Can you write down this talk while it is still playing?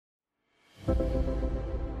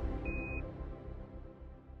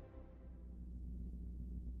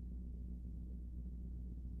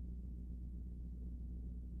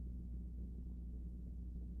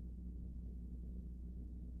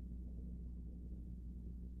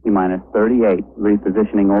T-minus 38.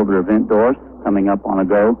 Repositioning orbiter vent doors. Coming up on a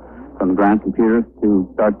go from the ground computers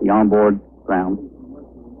to start the onboard ground.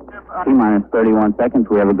 T-minus 31 seconds.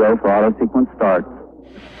 We have a go for auto sequence start.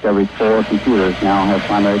 Discovery's 4 computers now have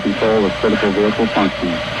primary control of critical vehicle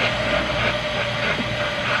functions.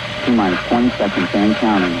 T-minus 20 seconds and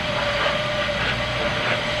counting.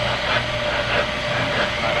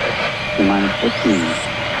 T-minus 15.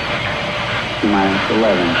 T-minus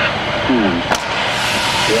 11. 10.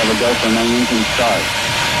 We have a go for main engine start.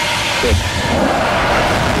 6.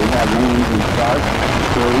 We have main engine start.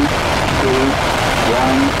 3, 2,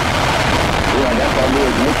 1. We have SLB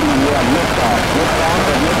ignition and we have liftoff. Liftoff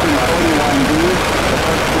of mission 41D, the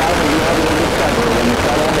first flight of the orbital Discovery, and the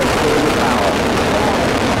shuttle has cleared the tower.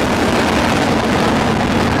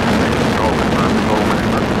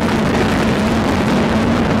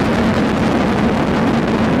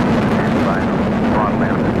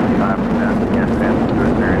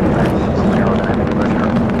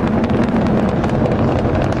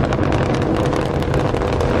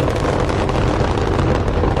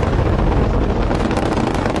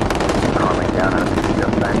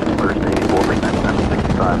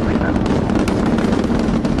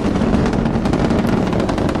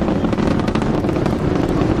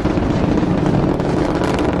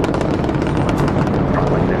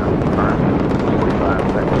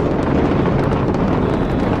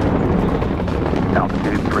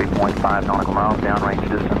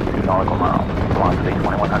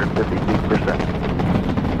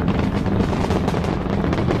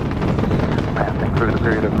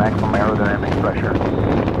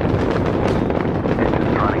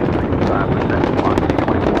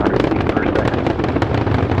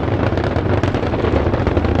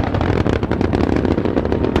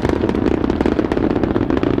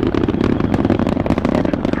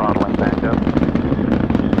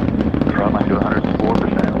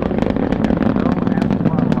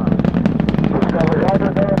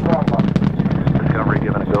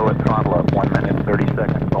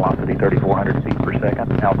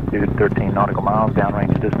 Altitude 13 nautical miles,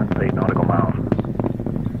 downrange distance 8 nautical miles.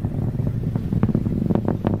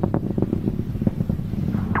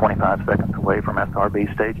 25 seconds away from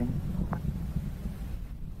SRB staging.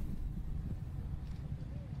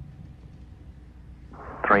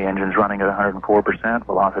 Three engines running at 104%,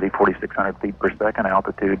 velocity 4,600 feet per second,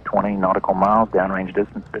 altitude 20 nautical miles, downrange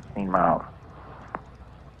distance 15 miles.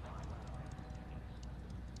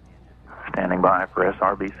 Standing by for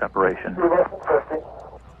SRB separation.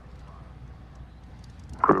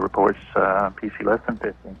 Crew reports PC less than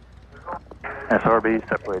 50. SRB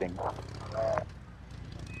separating.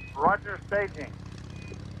 Roger, staging.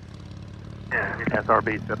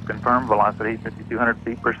 SRB confirmed, velocity 5,200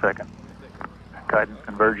 feet per second. Guidance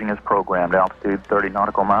converging as programmed, altitude 30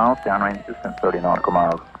 nautical miles, downrange distance 30 nautical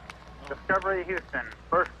miles. Discovery Houston,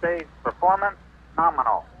 first stage performance,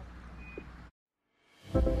 nominal.